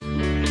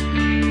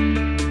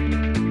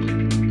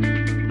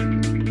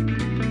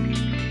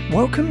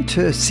Welcome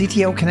to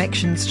CTO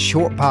Connections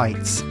Short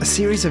Bites, a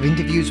series of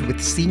interviews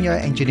with senior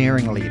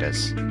engineering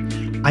leaders.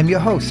 I'm your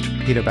host,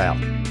 Peter Bell.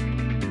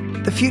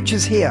 The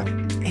future's here.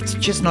 It's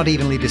just not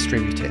evenly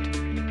distributed.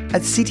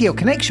 At CTO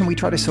Connection, we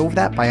try to solve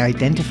that by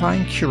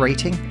identifying,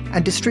 curating,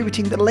 and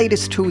distributing the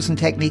latest tools and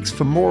techniques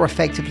for more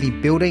effectively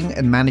building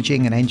and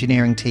managing an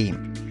engineering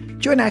team.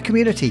 Join our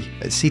community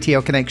at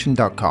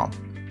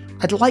ctoconnection.com.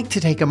 I'd like to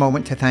take a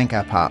moment to thank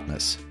our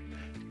partners.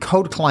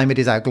 CodeClimate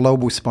is our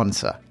global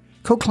sponsor.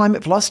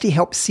 CodeClimate Velocity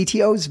helps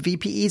CTOs,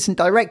 VPEs, and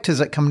directors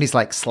at companies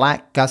like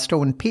Slack,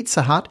 Gusto, and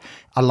Pizza Hut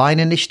align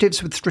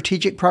initiatives with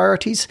strategic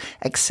priorities,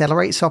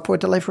 accelerate software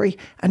delivery,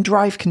 and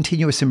drive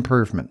continuous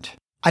improvement.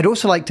 I'd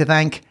also like to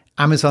thank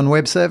Amazon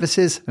Web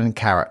Services and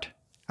Carrot,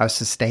 our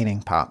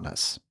sustaining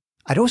partners.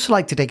 I'd also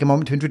like to take a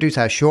moment to introduce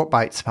our Short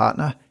Bites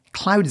partner,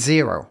 Cloud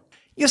Zero.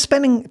 You're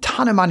spending a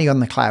ton of money on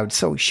the cloud,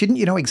 so shouldn't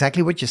you know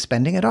exactly what you're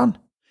spending it on?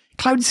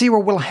 Cloud Zero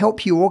will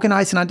help you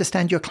organize and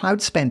understand your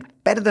cloud spend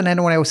better than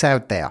anyone else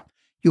out there.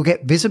 You'll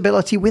get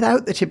visibility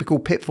without the typical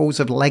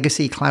pitfalls of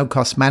legacy cloud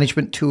cost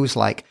management tools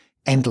like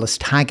endless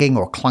tagging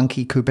or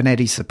clunky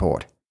Kubernetes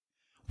support.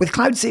 With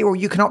Cloud Zero,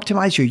 you can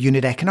optimize your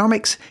unit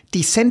economics,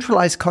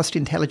 decentralize cost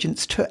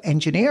intelligence to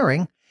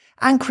engineering,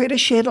 and create a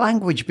shared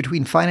language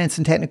between finance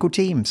and technical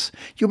teams.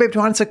 You'll be able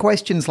to answer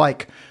questions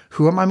like,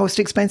 who are my most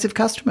expensive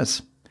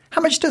customers?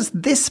 How much does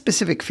this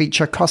specific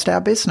feature cost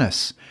our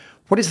business?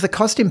 What is the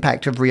cost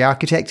impact of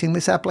re-architecting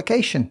this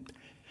application?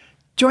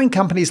 Join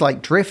companies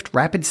like Drift,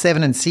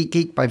 Rapid7, and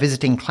SeatGeek by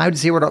visiting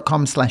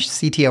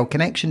cloudzero.com/CTO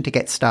Connection to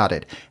get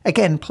started.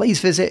 Again, please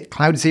visit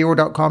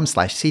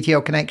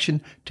cloudzero.com/CTO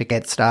Connection to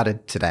get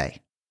started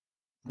today.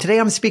 Today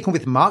I'm speaking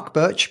with Mark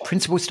Birch,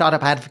 Principal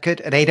Startup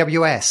Advocate at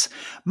AWS.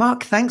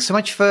 Mark, thanks so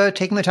much for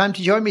taking the time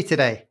to join me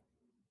today.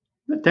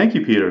 Thank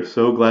you, Peter.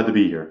 So glad to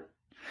be here.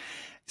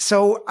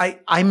 So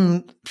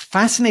I'm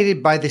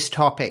fascinated by this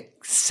topic,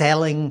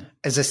 selling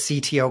as a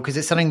CTO, because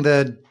it's something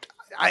that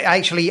I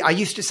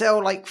used to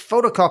sell like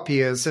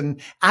photocopiers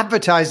and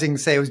advertising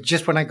sales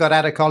just when I got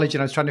out of college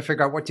and I was trying to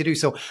figure out what to do.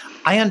 So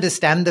I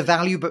understand the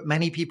value, but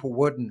many people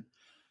wouldn't.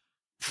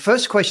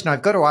 First question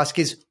I've got to ask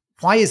is,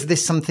 why is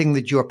this something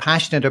that you're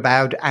passionate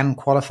about and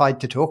qualified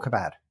to talk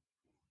about?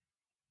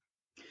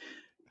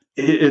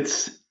 It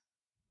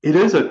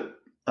is a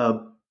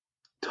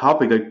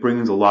topic that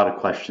brings a lot of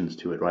questions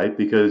to it, right?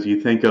 Because you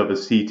think of a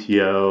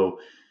CTO,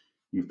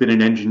 you've been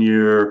an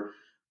engineer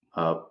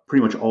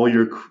pretty much all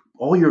your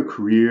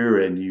career,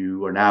 and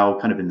you are now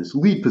kind of in this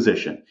lead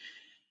position.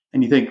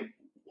 And you think,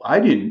 I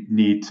didn't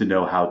need to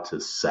know how to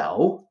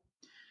sell.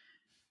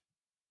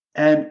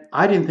 And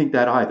I didn't think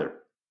that either.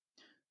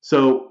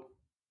 So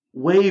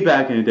way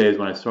back in the days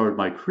when I started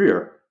my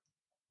career,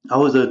 I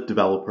was a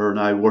developer and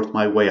I worked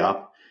my way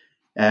up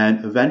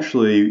and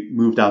eventually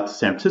moved out to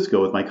San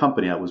Francisco with my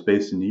company that was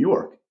based in New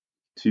York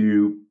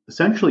to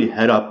essentially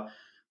head up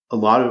a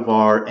lot of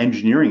our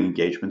engineering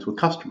engagements with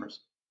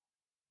customers.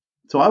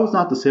 So I was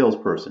not the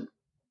salesperson.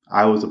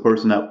 I was the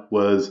person that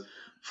was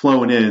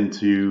flown in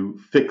to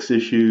fix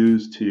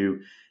issues, to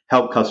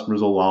help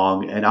customers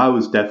along. And I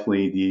was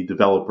definitely the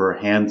developer,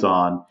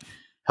 hands-on,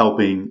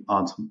 helping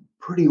on some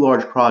pretty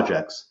large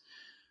projects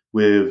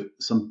with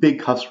some big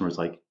customers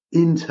like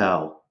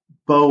Intel,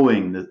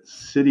 Boeing, the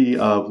city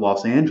of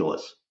Los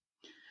Angeles.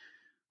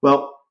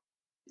 Well,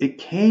 it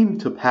came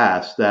to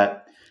pass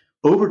that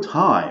over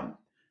time,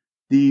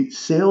 the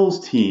sales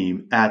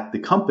team at the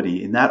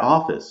company in that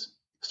office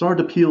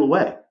started to peel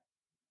away.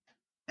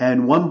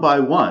 And one by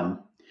one,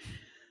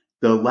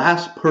 the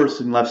last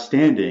person left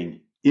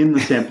standing in the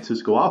San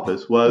Francisco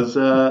office was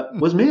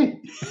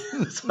me.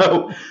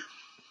 So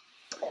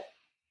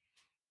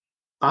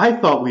I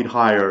thought we'd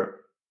hire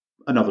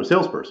another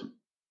salesperson.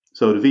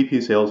 So the VP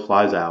of sales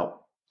flies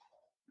out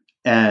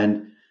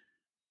and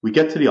we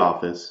get to the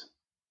office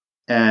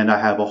and I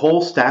have a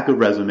whole stack of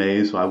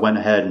resumes. So I went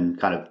ahead and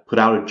kind of put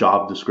out a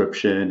job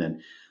description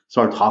and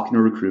started talking to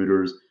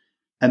recruiters.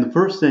 And the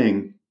first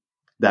thing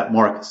that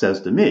Mark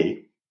says to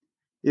me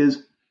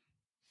is,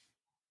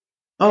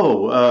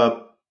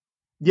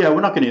 yeah,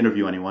 we're not going to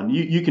interview anyone.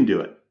 You can do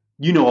it.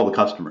 You know all the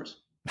customers.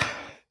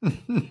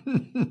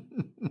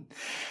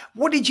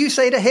 What did you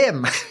say to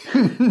him?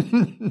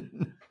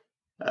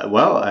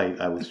 Well,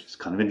 I was just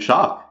kind of in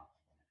shock.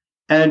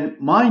 And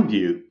mind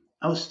you,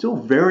 I was still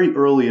very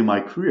early in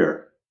my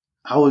career.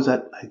 I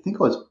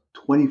think I was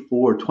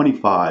 24,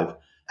 25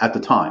 at the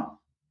time.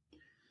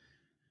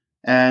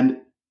 And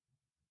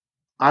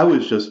I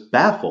was just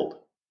baffled.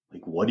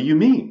 Like, what do you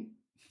mean?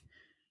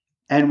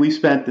 And we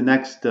spent the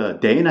next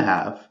day and a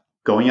half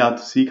going out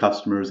to see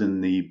customers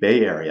in the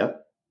Bay Area.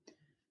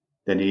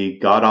 Then he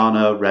got on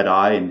a red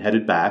eye and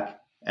headed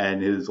back.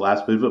 And his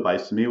last bit of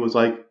advice to me was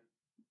like,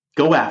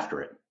 go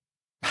after it.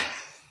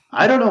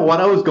 I don't know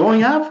what I was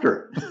going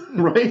after,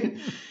 right?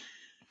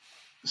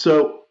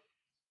 So,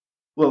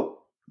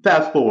 well,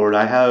 fast forward,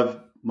 I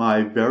have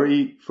my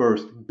very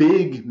first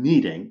big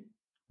meeting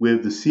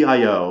with the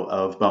CIO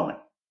of Boeing.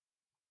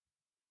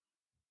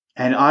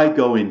 And I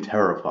go in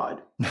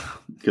terrified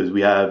because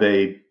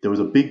there was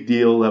a big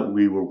deal that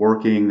we were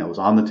working that was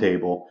on the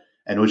table.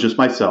 and it was just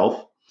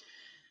myself.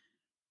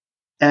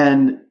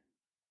 And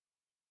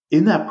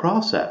in that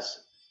process,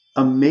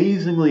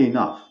 amazingly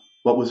enough,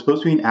 what was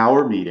supposed to be an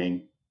hour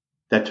meeting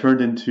that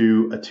turned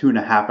into a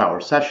 2.5-hour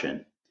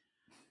session,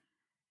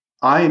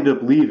 I ended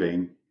up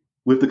leaving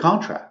with the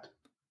contract.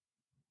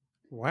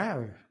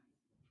 Wow.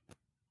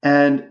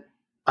 And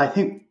I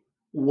think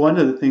one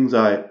of the things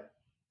I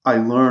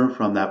learned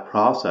from that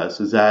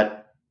process is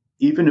that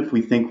even if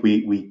we think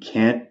we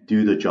can't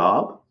do the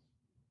job,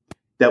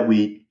 that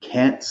we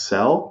can't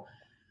sell,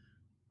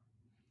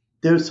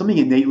 there's something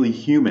innately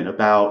human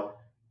about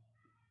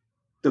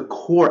the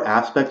core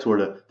aspects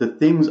or the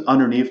things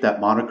underneath that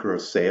moniker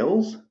of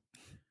sales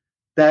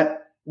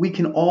that we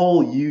can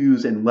all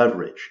use and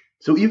leverage.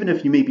 So even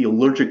if you may be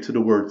allergic to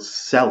the word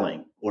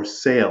selling or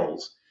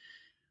sales,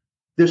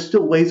 there's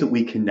still ways that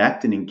we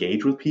connect and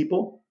engage with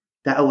people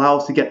that allow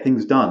us to get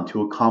things done,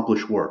 to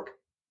accomplish work.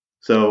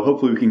 So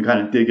hopefully we can kind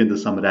of dig into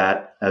some of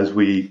that as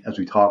we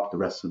talk the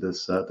rest of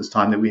this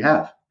time that we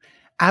have.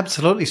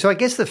 Absolutely. So I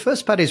guess the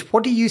first part is,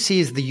 what do you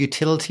see as the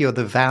utility or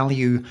the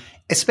value,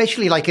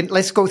 especially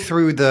let's go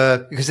through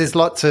because there's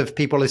lots of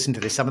people listen to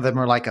this. Some of them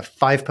are like a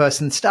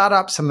 5-person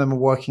startup. Some of them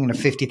are working in a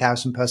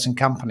 50,000 person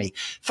company.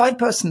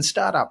 5-person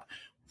startup.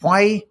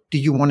 Why do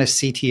you want a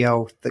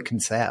CTO that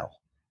can sell?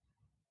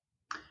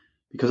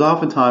 Because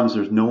oftentimes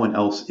there's no one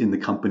else in the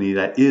company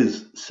that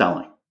is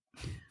selling.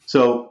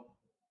 So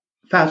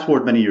fast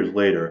forward many years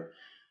later,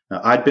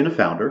 I'd been a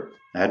founder.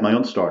 I had my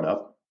own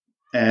startup.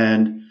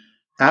 And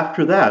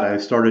after that, I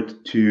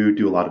started to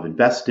do a lot of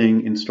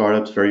investing in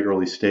startups, very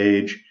early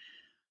stage,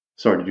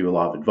 started to do a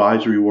lot of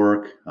advisory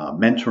work,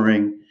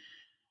 mentoring.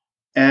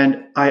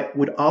 And I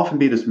would often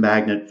be this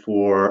magnet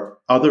for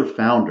other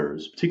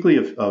founders,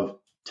 particularly of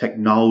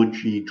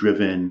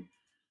technology-driven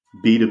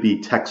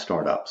B2B tech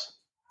startups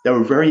that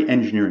were very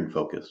engineering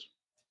focused.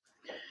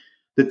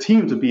 The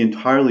teams would be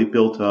entirely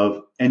built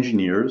of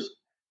engineers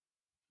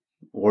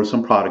or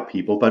some product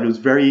people, but it was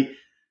very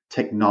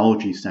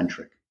technology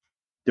centric.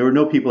 There were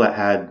no people that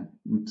had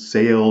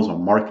sales or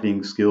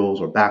marketing skills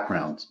or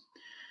backgrounds.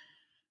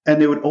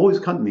 And they would always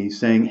come to me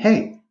saying,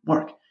 "Hey,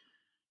 Mark,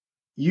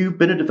 you've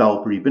been a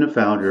developer, you've been a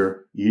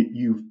founder,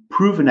 you've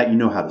proven that you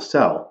know how to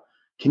sell.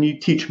 Can you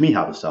teach me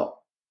how to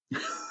sell?"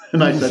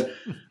 And I said,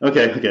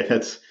 okay,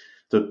 that's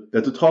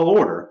a tall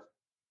order.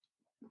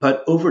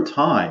 But over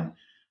time,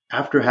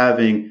 after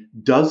having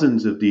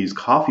dozens of these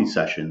coffee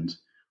sessions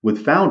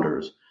with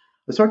founders,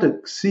 I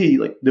started to see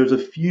there's a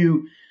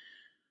few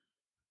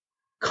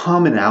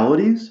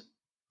commonalities,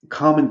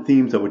 common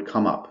themes that would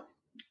come up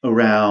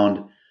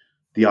around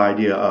the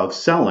idea of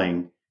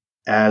selling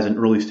as an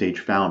early stage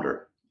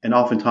founder. And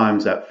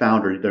oftentimes that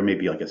founder, there may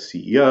be like a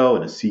CEO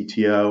and a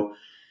CTO,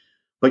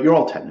 but you're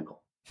all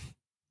technical.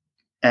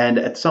 And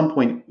at some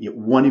point,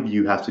 one of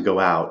you has to go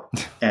out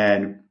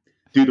and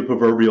do the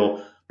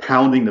proverbial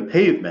pounding the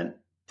pavement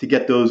to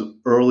get those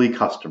early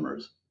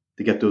customers,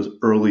 to get those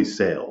early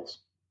sales,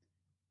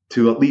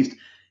 to at least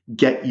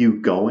get you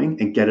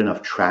going and get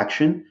enough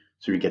traction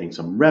so you're getting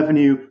some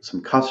revenue,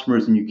 some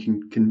customers, and you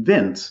can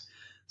convince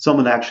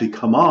someone to actually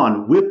come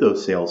on with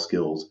those sales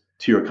skills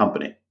to your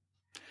company.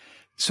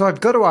 So I've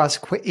got to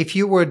ask, if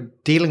you were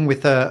dealing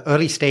with an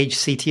early stage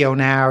CTO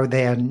now,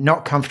 they're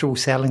not comfortable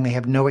selling, they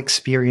have no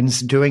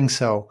experience doing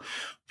so,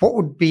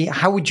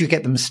 how would you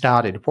get them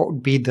started? What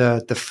would be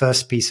the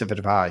first piece of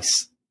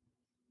advice?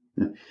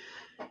 This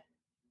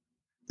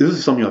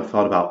is something I've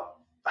thought about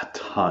a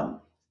ton.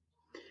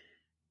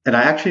 And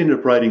I actually ended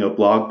up writing a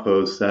blog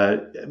post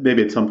that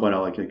maybe at some point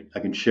I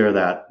can share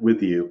that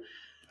with you.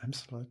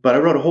 Absolutely. But I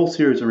wrote a whole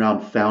series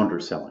around founder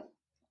selling.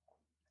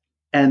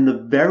 And the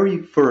very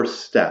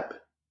first step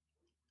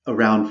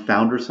around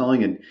founder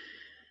selling and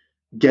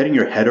getting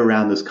your head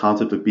around this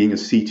concept of being a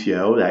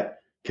CTO that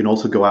can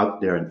also go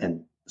out there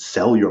and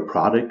sell your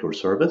product or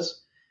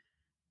service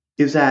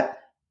is that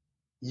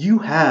you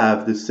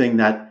have this thing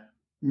that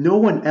no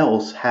one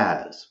else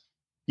has.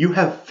 You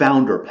have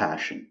founder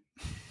passion.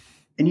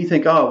 And you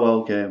think, oh, well,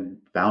 okay, I'm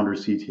founder,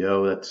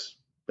 CTO,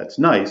 that's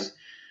nice.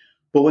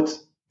 But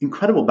what's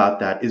incredible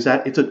about that is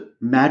that it's a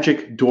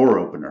magic door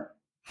opener.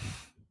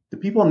 The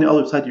people on the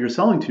other side that you're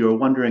selling to are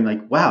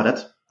wondering wow,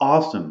 that's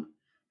awesome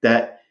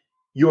that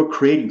you're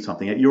creating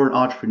something, that you're an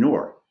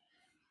entrepreneur.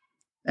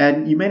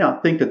 And you may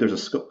not think that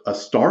there's a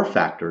star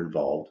factor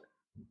involved.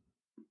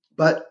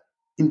 But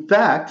in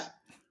fact,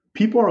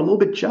 people are a little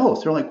bit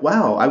jealous. They're like,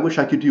 wow, I wish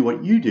I could do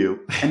what you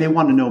do. And they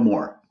want to know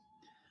more.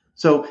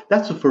 So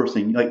that's the first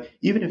thing.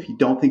 Even if you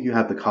don't think you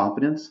have the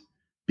confidence,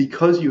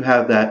 because you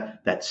have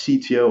that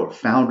CTO or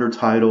founder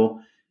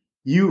title,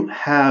 you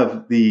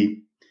have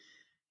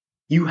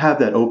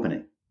that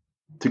opening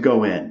to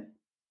go in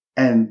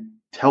and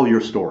tell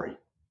your story.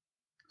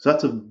 So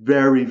that's a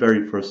very,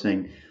 very first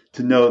thing,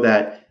 to know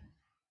that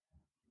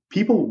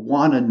people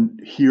want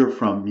to hear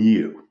from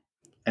you.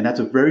 And that's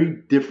a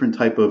very different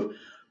type of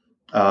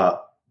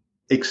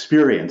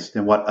experience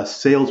than what a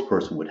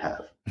salesperson would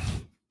have.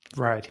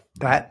 Right.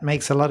 That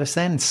makes a lot of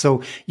sense.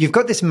 So you've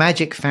got this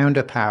magic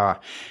founder power.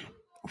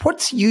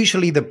 What's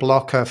usually the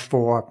blocker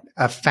for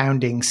a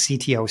founding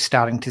CTO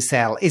starting to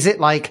sell? Is it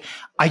like,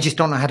 I just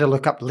don't know how to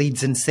look up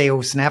leads in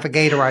Sales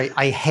Navigator,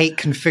 I hate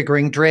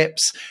configuring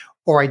drips,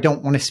 or I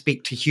don't want to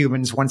speak to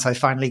humans once I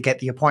finally get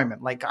the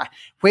appointment? Like,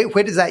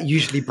 where does that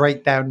usually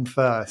break down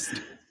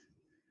first?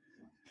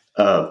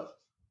 Well,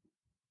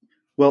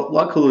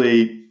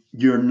 luckily,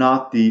 you're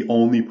not the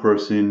only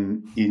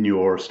person in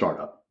your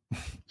startup.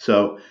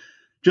 So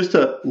just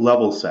to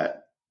level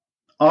set,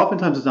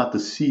 oftentimes it's not the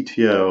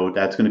CTO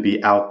that's going to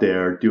be out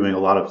there doing a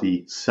lot of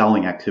the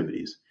selling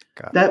activities.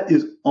 That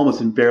is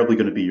almost invariably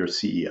going to be your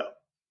CEO.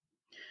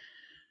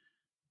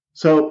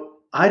 So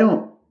I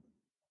don't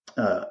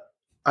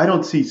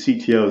see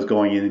CTOs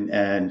going in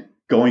and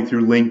going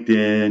through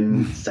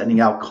LinkedIn, sending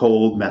out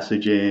cold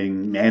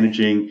messaging,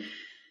 managing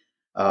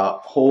a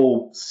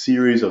whole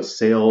series of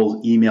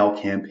sales email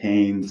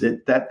campaigns.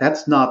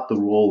 That's not the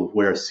role of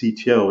where a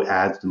CTO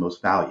adds the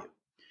most value.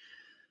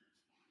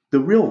 The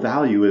real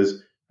value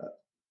is,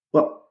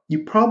 well,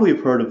 you probably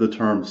have heard of the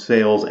term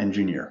sales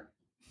engineer,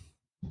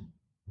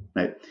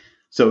 right?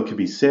 So it could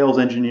be sales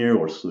engineer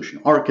or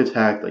solution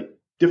architect, like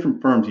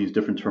different firms use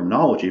different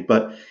terminology,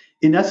 but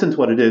in essence,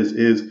 what it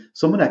is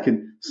someone that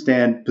can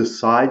stand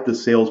beside the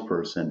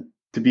salesperson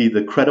to be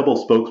the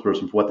credible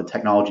spokesperson for what the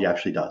technology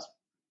actually does.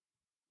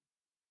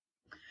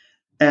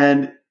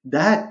 And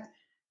that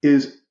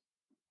is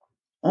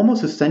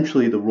almost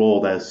essentially the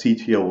role that a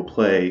CTO will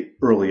play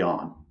early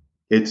on.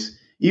 It's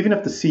even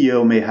if the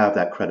CEO may have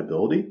that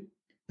credibility,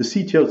 the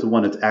CTO is the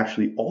one that's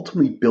actually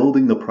ultimately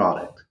building the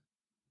product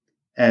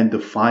and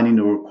defining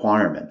the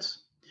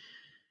requirements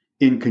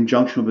in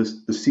conjunction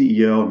with the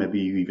CEO. Maybe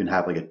you even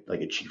have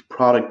like a chief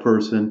product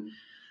person,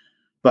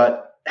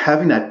 but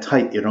having that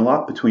tight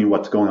interlock between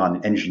what's going on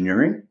in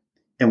engineering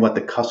and what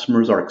the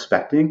customers are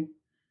expecting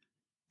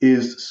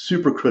is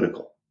super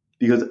critical,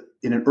 because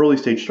in an early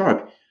stage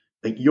startup,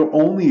 like your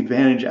only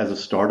advantage as a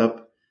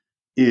startup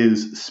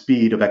is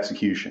speed of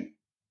execution.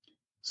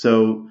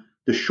 So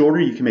the shorter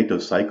you can make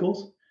those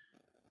cycles,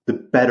 the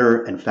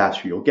better and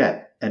faster you'll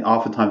get. And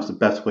oftentimes the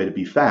best way to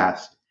be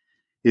fast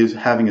is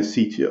having a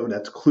CTO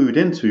that's clued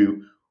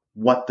into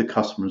what the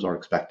customers are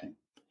expecting.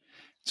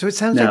 So it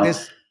sounds like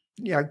this.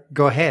 Yeah,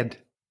 go ahead.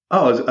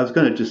 Oh, I was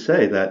going to just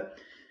say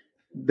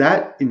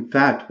that in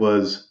fact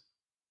was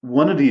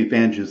one of the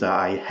advantages that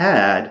I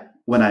had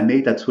when I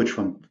made that switch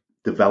from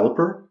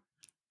developer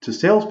to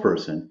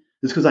salesperson,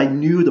 is because I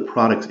knew the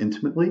products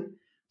intimately.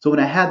 So when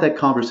I had that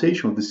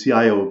conversation with the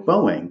CIO of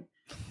Boeing,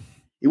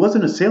 it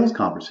wasn't a sales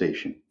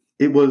conversation.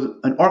 It was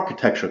an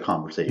architecture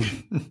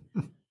conversation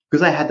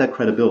because I had that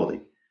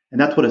credibility. And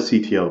that's what a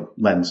CTO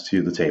lends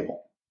to the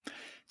table.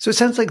 So it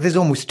sounds like there's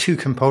almost two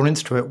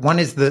components to it. One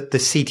is that the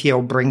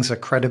CTO brings a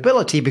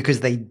credibility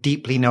because they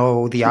deeply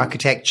know the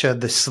architecture,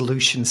 the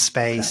solution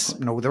space,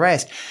 and all the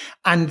rest.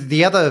 And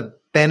the other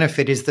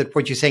benefit is that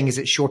what you're saying is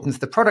it shortens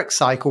the product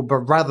cycle, but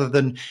rather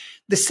than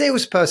the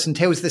salesperson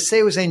tells the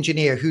sales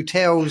engineer who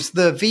tells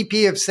the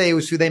VP of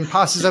sales, who then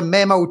passes a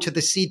memo to the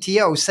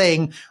CTO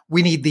saying,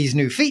 we need these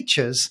new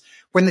features,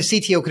 when the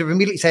CTO could have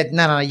immediately said,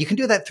 no, you can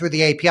do that through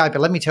the API, but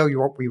let me tell you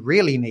what we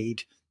really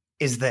need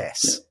is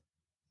this. Yeah.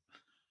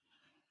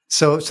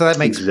 So that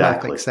makes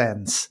perfect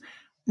sense.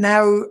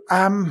 Now,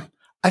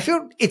 I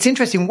feel it's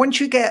interesting.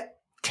 Once you get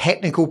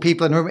technical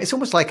people in the room, it's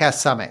almost like our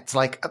summits.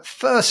 Like at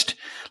first,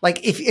 like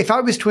if I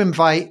was to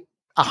invite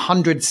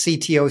 100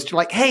 CTOs to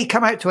like, hey,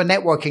 come out to a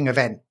networking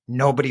event,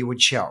 nobody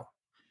would show.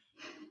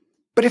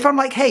 But if I'm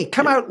like, hey,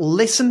 come out,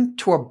 listen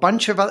to a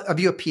bunch of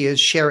your peers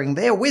sharing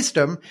their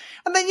wisdom,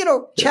 and then,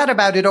 chat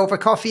about it over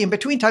coffee in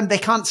between time, they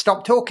can't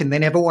stop talking. They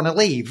never want to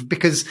leave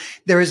because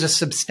there is a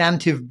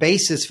substantive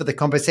basis for the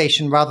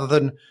conversation rather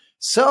than,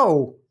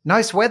 so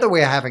nice weather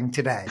we're having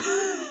today,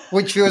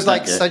 which feels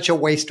like such a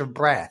waste of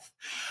breath.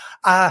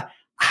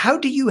 How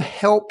do you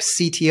help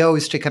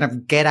CTOs to kind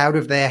of get out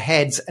of their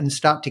heads and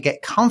start to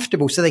get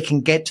comfortable so they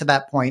can get to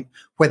that point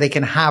where they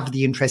can have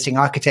the interesting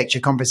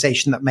architecture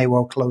conversation that may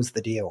well close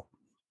the deal?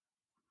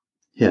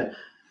 Yeah.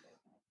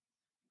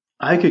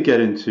 I could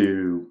get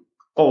into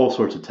all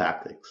sorts of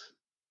tactics.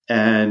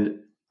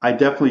 And I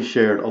definitely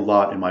shared a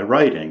lot in my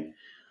writing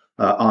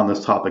on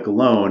this topic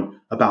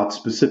alone about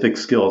specific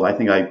skills. I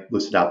think I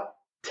listed out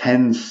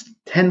 10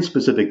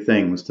 specific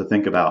things to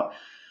think about.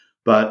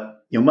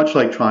 But, much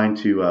like trying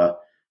to,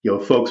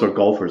 folks are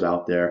golfers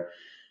out there,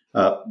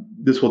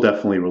 this will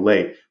definitely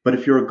relate. But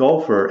if you're a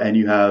golfer and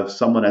you have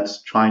someone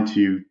that's trying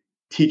to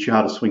teach you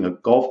how to swing a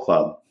golf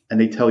club and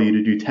they tell you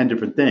to do 10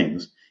 different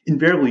things,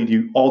 invariably you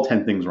do all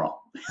 10 things wrong.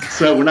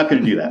 So we're not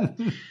going to do that.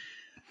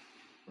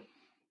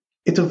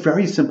 It's a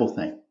very simple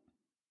thing.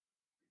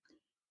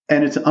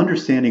 And it's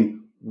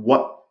understanding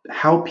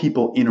how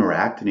people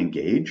interact and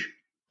engage.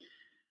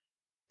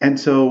 And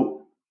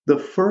so the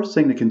first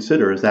thing to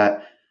consider is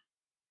that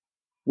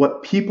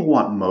what people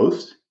want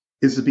most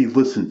is to be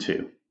listened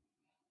to.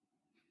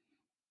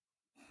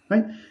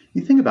 Right?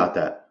 You think about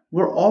that.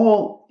 We're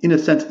all, in a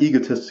sense,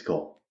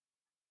 egotistical.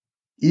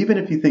 Even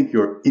if you think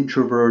you're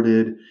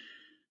introverted,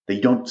 that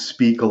you don't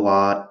speak a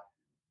lot,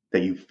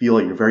 that you feel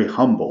like you're very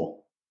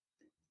humble,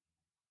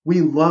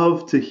 we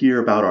love to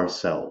hear about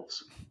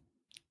ourselves.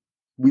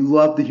 We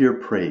love to hear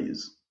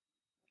praise.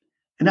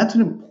 And that's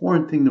an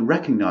important thing to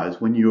recognize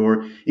when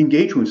you're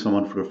engaging with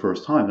someone for the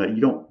first time, that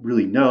you don't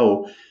really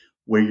know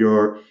where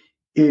you're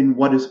in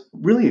what is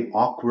really an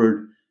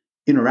awkward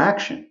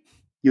interaction.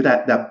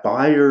 That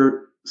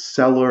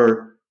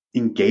buyer-seller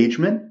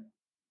engagement,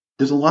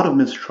 there's a lot of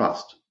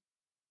mistrust.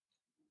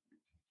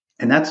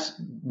 And that's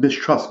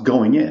mistrust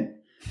going in.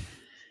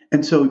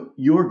 And so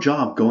your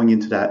job going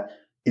into that,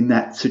 in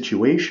that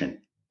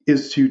situation,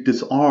 is to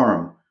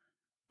disarm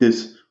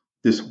this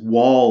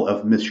wall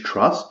of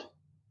mistrust.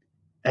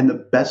 And the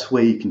best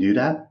way you can do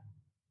that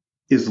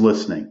is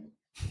listening.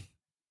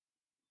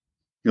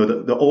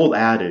 The old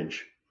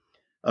adage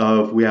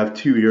of we have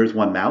 2 ears,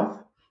 1 mouth,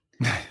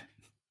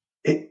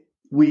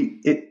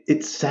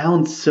 it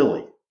sounds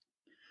silly,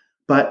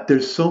 but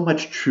there's so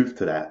much truth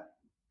to that.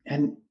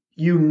 And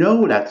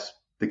that's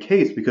the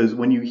case because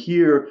when you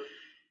hear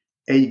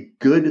a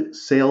good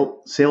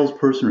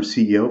salesperson or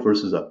CEO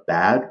versus a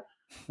bad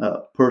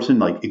person,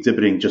 like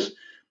exhibiting just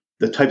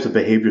the types of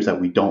behaviors that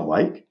we don't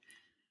like,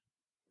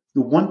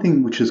 the one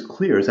thing which is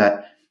clear is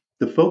that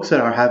the folks that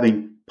are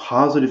having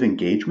positive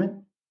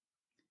engagement,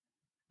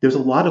 there's a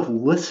lot of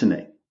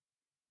listening.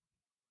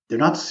 They're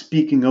not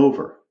speaking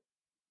over.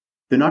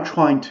 They're not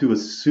trying to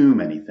assume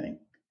anything.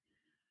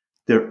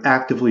 They're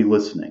actively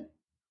listening.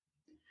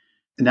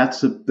 And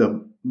that's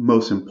the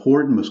most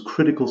important, most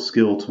critical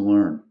skill to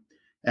learn.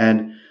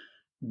 And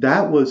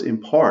that was in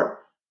part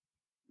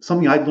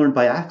something I learned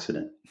by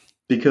accident,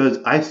 because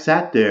I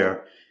sat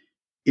there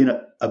in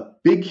a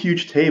big,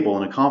 huge table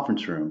in a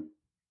conference room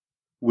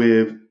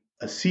with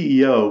a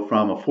CEO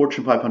from a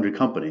Fortune 500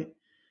 company,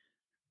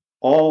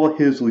 all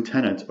his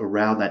lieutenants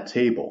around that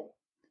table,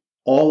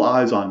 all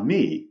eyes on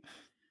me.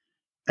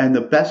 And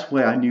the best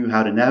way I knew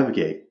how to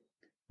navigate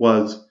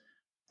was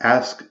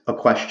ask a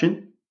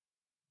question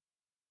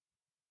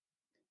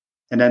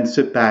and then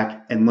sit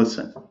back and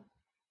listen.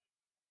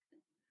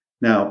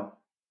 Now,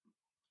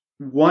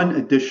 one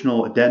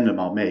additional addendum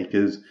I'll make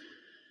is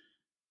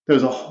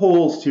there's a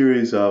whole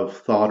series of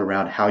thought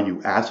around how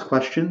you ask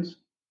questions.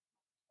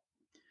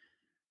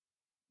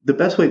 The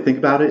best way to think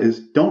about it is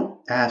don't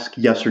ask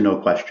yes or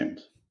no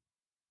questions.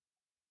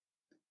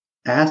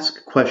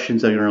 Ask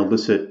questions that are going to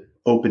elicit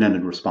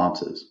open-ended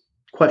responses.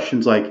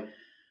 Questions like,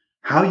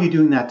 how are you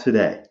doing that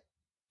today?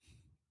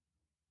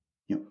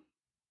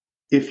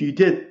 If you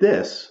did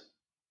this,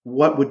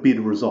 what would be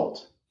the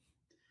result?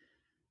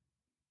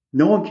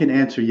 No one can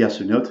answer yes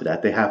or no to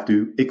that. They have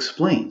to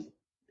explain.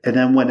 And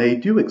then when they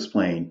do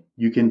explain,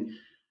 you can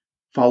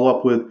follow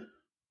up with,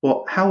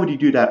 well, how would you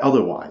do that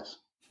otherwise?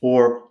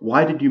 Or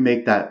why did you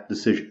make that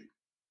decision?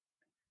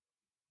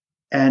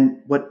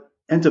 And what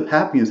ends up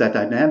happening is that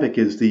dynamic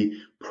is the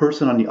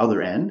person on the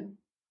other end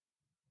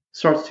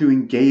starts to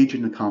engage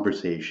in the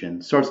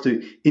conversation, starts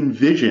to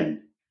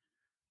envision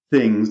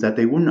things that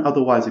they wouldn't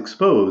otherwise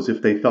expose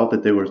if they felt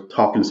that they were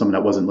talking to someone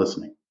that wasn't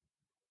listening.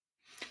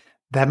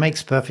 That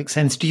makes perfect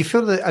sense. Do you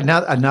feel that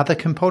another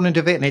component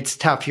of it, and it's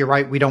tough, you're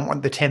right, we don't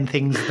want the 10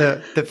 things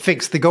that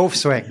fix the golf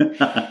swing,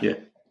 yeah.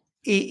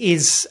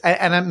 Is,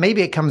 and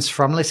maybe it comes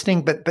from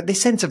listening, but this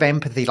sense of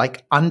empathy,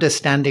 like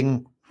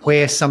understanding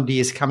where somebody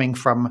is coming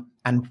from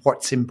and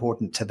what's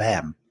important to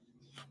them.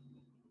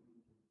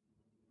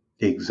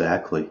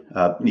 Exactly.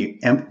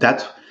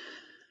 That's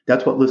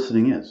what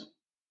listening is.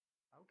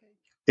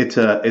 It's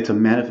a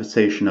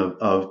manifestation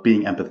of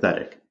being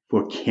empathetic,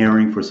 for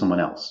caring for someone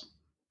else.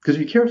 Because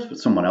if you care for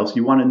someone else,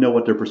 you want to know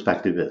what their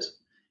perspective is.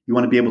 You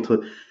want to be able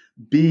to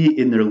be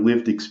in their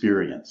lived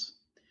experience.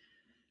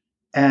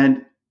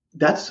 And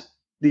that's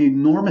the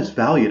enormous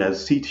value that a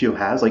CTO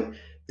has. Like,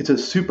 it's a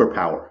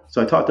superpower.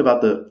 So I talked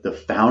about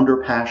the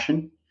founder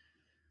passion,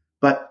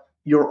 but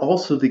you're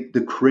also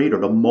the creator,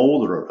 the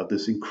molder of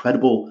this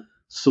incredible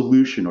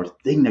solution or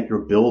thing that you're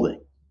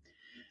building.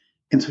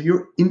 And so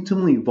you're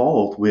intimately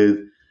involved with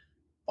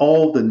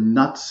all the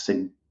nuts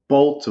and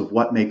bolts of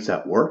what makes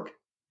that work.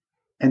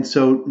 And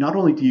so not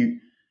only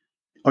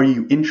are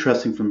you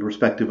interesting from the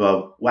perspective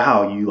of,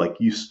 wow,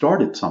 you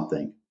started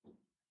something,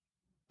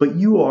 but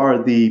you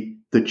are the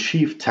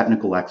chief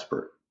technical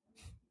expert.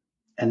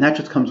 And that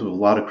just comes with a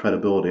lot of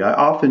credibility. I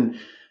often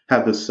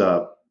have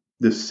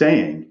this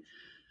saying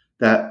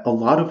that a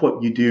lot of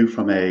what you do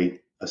from a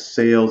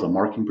sales, a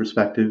marketing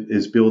perspective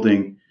is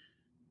building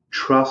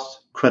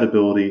trust,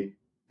 credibility,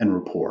 and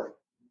rapport.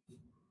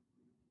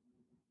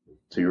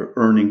 So you're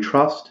earning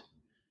trust,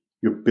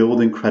 you're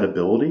building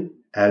credibility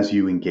as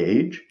you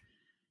engage,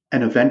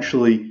 and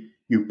eventually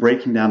you're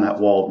breaking down that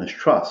wall of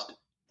mistrust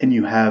and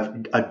you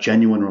have a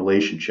genuine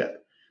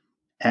relationship.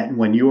 And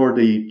when you're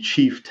the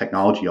chief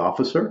technology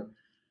officer,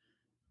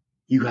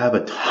 you have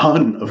a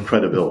ton of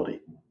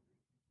credibility.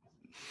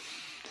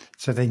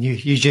 So then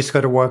you just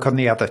got to work on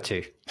the other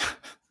two.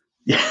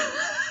 Yeah.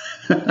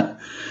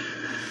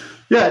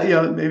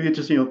 Yeah, maybe it's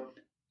just,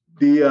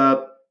 be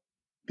a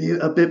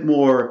bit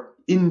more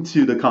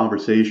into the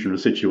conversation or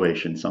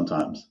situation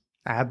sometimes.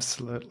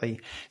 Absolutely.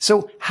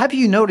 So have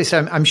you noticed,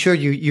 I'm sure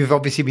you've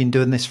obviously been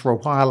doing this for a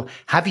while.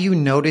 Have you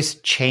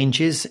noticed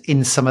changes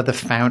in some of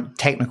the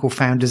technical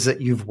founders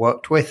that you've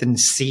worked with and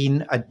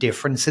seen a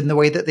difference in the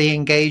way that they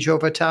engage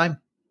over time?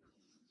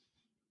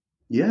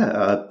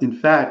 Yeah, in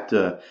fact,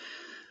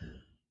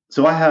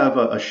 so I have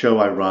a show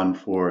I run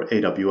for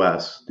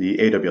AWS, the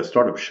AWS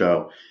Startup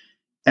Show,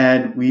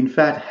 and we in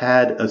fact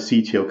had a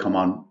CTO come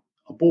on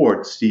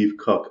board, Steve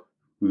Cook,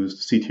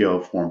 who's the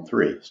CTO of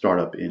Form3,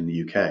 startup in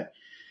the UK.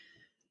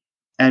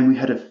 And we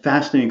had a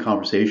fascinating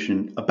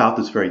conversation about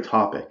this very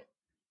topic.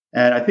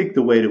 And I think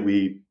the way that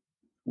we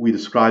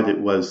described it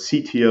was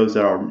CTOs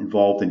that are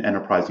involved in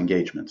enterprise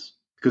engagements,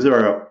 because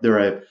they're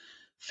a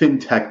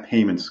fintech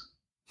payments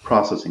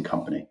processing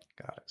company.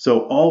 Got it.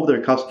 So all of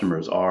their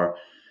customers are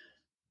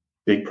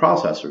big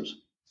processors,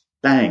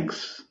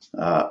 banks,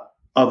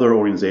 other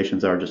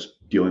organizations that are just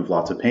dealing with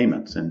lots of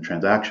payments and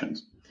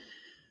transactions.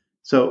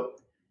 So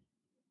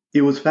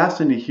it was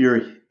fascinating to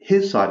hear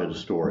his side of the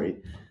story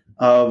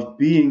of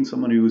being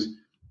someone who's,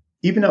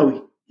 even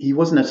though he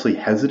wasn't necessarily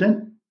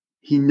hesitant,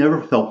 he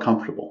never felt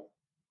comfortable.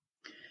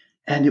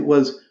 And it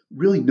was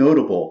really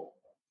notable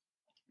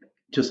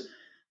just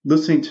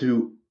listening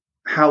to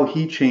how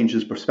he changed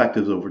his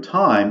perspectives over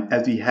time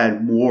as he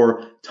had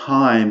more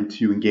time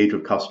to engage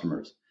with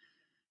customers.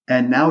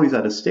 And now he's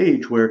at a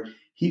stage where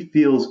he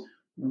feels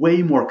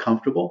way more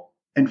comfortable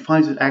and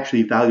finds it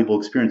actually a valuable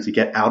experience to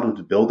get out of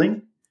the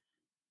building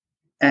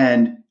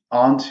and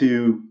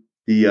onto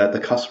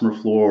the customer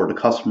floor or the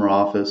customer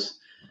office.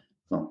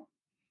 Well,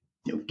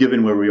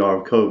 given where we are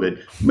with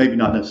COVID, maybe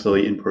not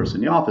necessarily in person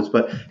in the office,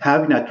 but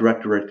having that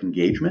direct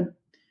engagement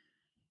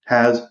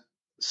has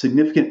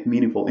significant,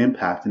 meaningful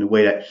impact in the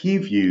way that he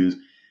views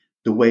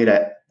the way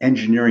that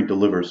engineering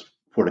delivers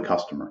for the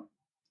customer.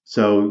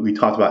 So we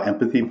talked about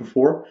empathy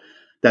before.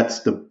 That's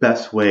the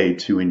best way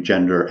to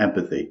engender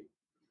empathy.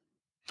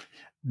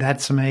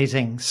 That's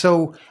amazing.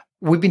 So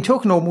we've been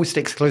talking almost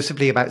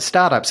exclusively about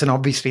startups, and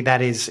obviously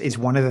that is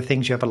one of the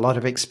things you have a lot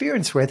of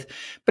experience with.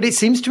 But it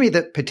seems to me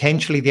that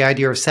potentially the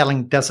idea of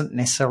selling doesn't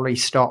necessarily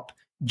stop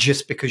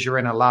just because you're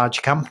in a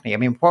large company. I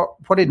mean,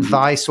 what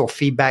advice or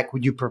feedback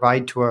would you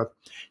provide to a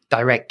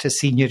director,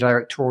 senior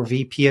director, or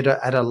VP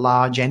at a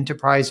large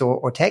enterprise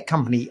or tech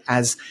company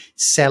as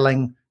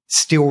selling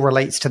still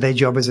relates to their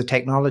job as a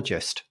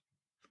technologist?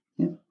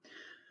 Yeah.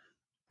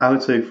 I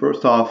would say,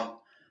 first off,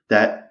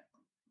 that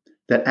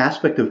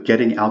aspect of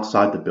getting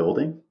outside the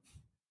building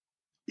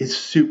is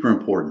super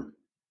important.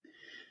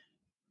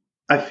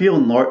 I feel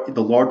in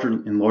the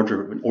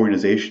larger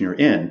organization you're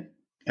in,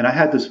 and I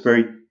had this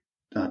very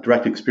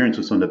direct experience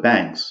with some of the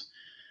banks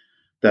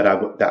that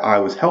I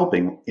was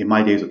helping in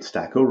my days at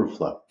Stack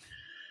Overflow.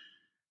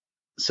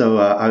 So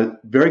I was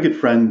very good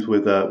friends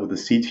with the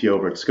CTO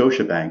over at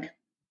Scotiabank,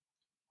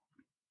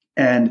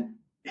 and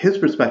his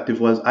perspective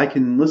was, I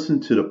can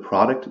listen to the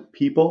product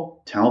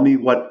people tell me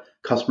what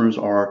customers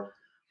are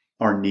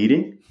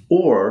needing,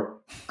 or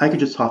I could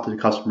just talk to the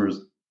customers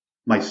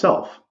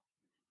myself.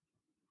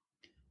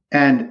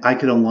 And I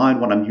could align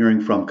what I'm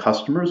hearing from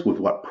customers with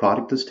what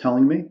product is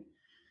telling me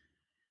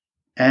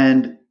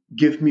and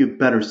give me a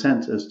better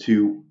sense as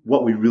to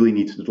what we really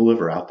need to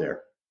deliver out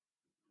there.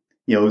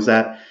 Is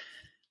that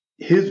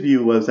his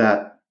view was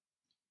that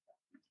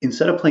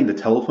instead of playing the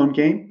telephone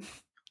game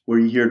where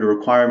you hear the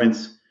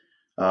requirements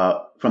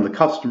from the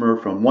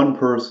customer, from one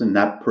person,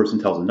 that person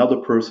tells another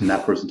person,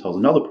 that person tells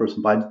another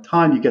person, by the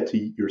time you get to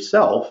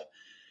yourself,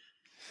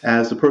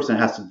 as the person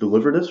that has to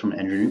deliver this from an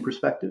engineering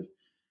perspective,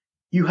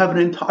 you have an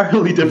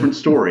entirely different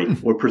story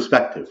or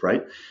perspective,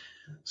 right?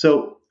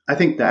 So I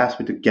think the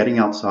aspect of getting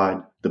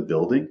outside the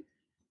building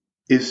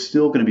is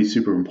still going to be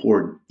super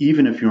important,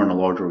 even if you're in a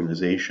large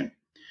organization.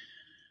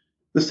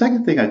 The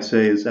second thing I'd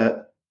say is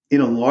that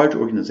in a large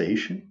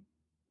organization,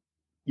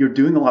 you're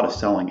doing a lot of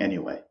selling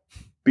anyway,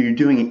 but you're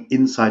doing it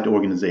inside the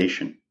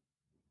organization.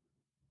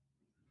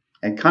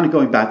 And kind of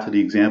going back to the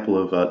example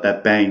of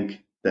that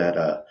bank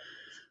that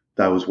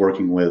I was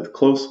working with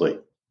closely,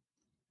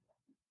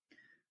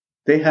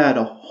 they had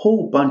a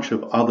whole bunch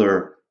of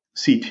other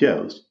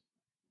CTOs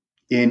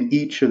in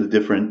each of the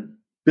different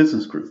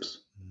business groups.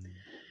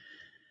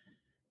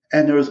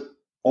 And there was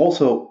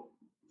also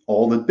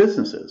all the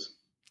businesses.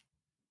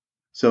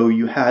 So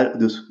you had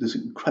this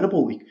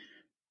incredibly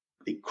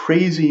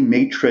crazy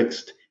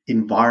matrixed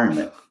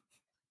environment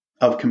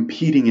of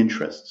competing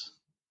interests.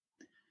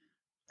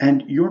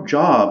 And your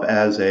job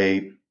as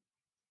a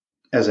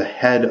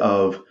head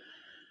of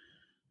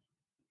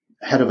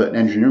an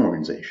engineering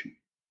organization,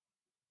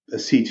 a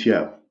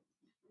CTO,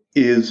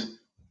 is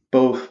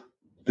both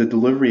the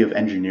delivery of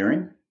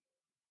engineering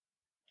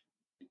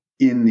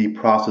in the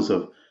process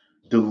of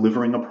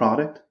delivering a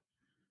product,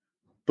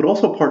 but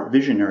also part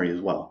visionary as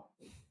well.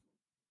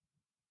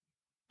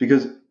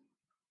 Because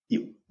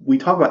we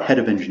talk about head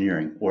of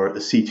engineering or a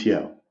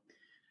CTO,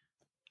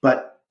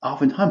 but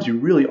oftentimes you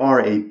really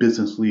are a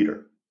business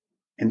leader.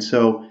 And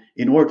so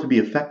in order to be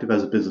effective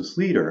as a business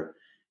leader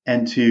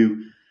and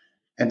to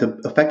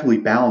effectively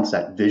balance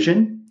that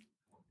vision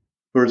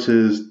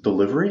versus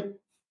delivery,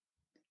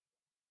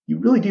 you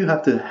really do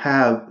have to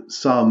have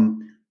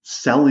some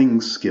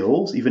selling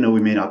skills, even though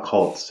we may not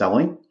call it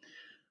selling,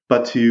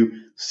 but to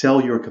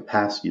sell your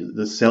capacity,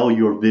 to sell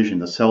your vision,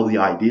 to sell the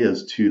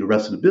ideas to the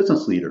rest of the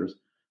business leaders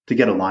to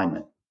get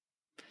alignment.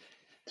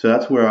 So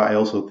that's where I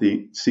also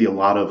see a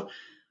lot of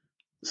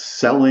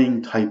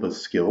selling type of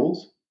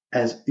skills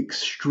as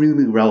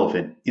extremely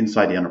relevant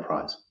inside the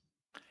enterprise.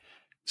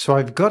 So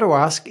I've got to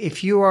ask,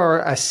 if you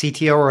are a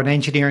CTO or an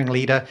engineering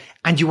leader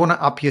and you want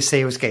to up your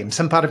sales game,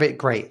 some part of it,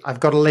 great. I've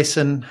got to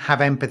listen, have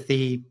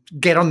empathy,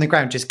 get on the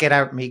ground, just get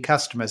out and meet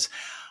customers.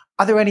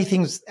 Are there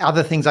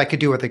other things I could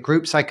do? Other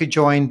groups I could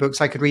join, books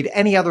I could read?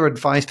 Any other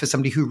advice for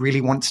somebody who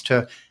really wants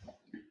to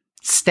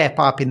step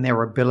up in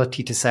their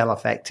ability to sell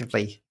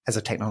effectively as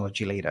a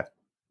technology leader?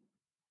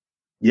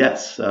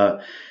 Yes.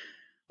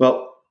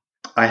 Well,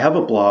 I have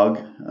a blog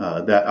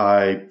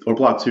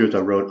blog series I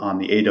wrote on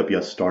the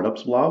AWS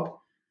Startups blog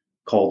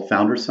called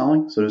Founder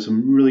Selling. So there's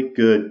some really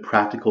good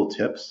practical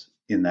tips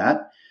in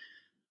that.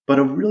 But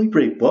a really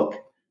great book,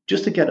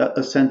 just to get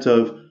a sense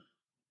of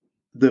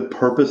the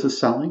purpose of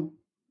selling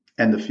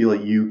and the feel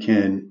that you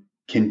can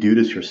do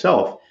this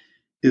yourself,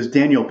 is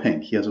Daniel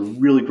Pink. He has a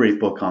really great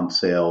book on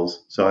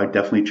sales, so I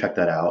definitely check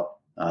that out.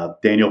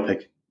 Daniel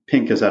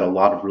Pink has had a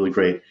lot of really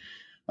great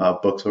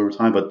books over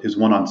time, but his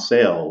one on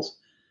sales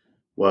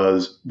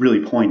was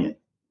really poignant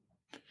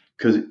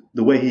because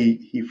the way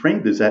he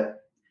framed it is that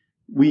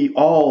we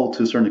all,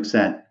 to a certain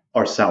extent,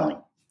 are selling,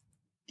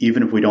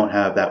 even if we don't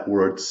have that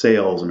word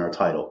sales in our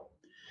title.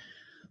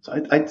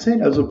 So I'd say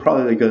those are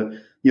probably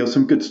like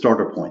some good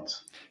starter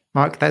points.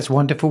 Mark, that's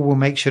wonderful. We'll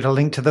make sure to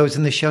link to those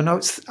in the show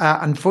notes.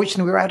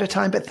 Unfortunately, we're out of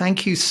time, but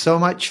thank you so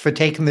much for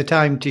taking the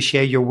time to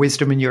share your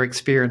wisdom and your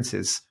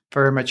experiences.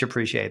 Very much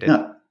appreciated.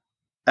 Yeah,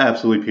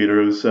 absolutely,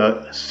 Peter. It was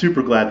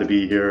super glad to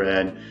be here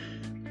and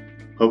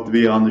hope to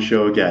be on the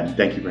show again.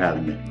 Thank you for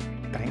having me.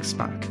 Thanks,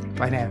 Mark.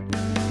 Bye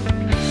now.